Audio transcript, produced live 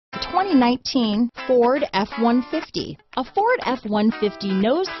2019 Ford F-150. A Ford F-150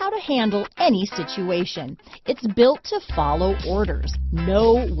 knows how to handle any situation. It's built to follow orders,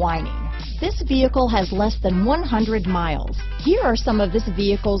 no whining. This vehicle has less than 100 miles. Here are some of this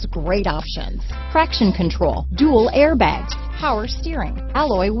vehicle's great options: traction control, dual airbags, power steering,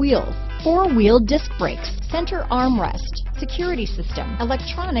 alloy wheels, four-wheel disc brakes, center armrest, security system,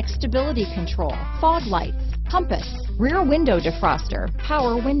 electronic stability control, fog lights, compass, rear window defroster,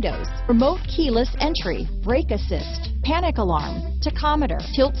 power windows, remote keyless entry, brake assist, panic alarm, tachometer,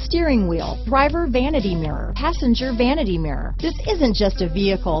 tilt steering wheel, driver vanity mirror, passenger vanity mirror. This isn't just a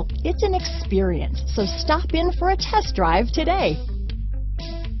vehicle, it's an experience. So stop in for a test drive today.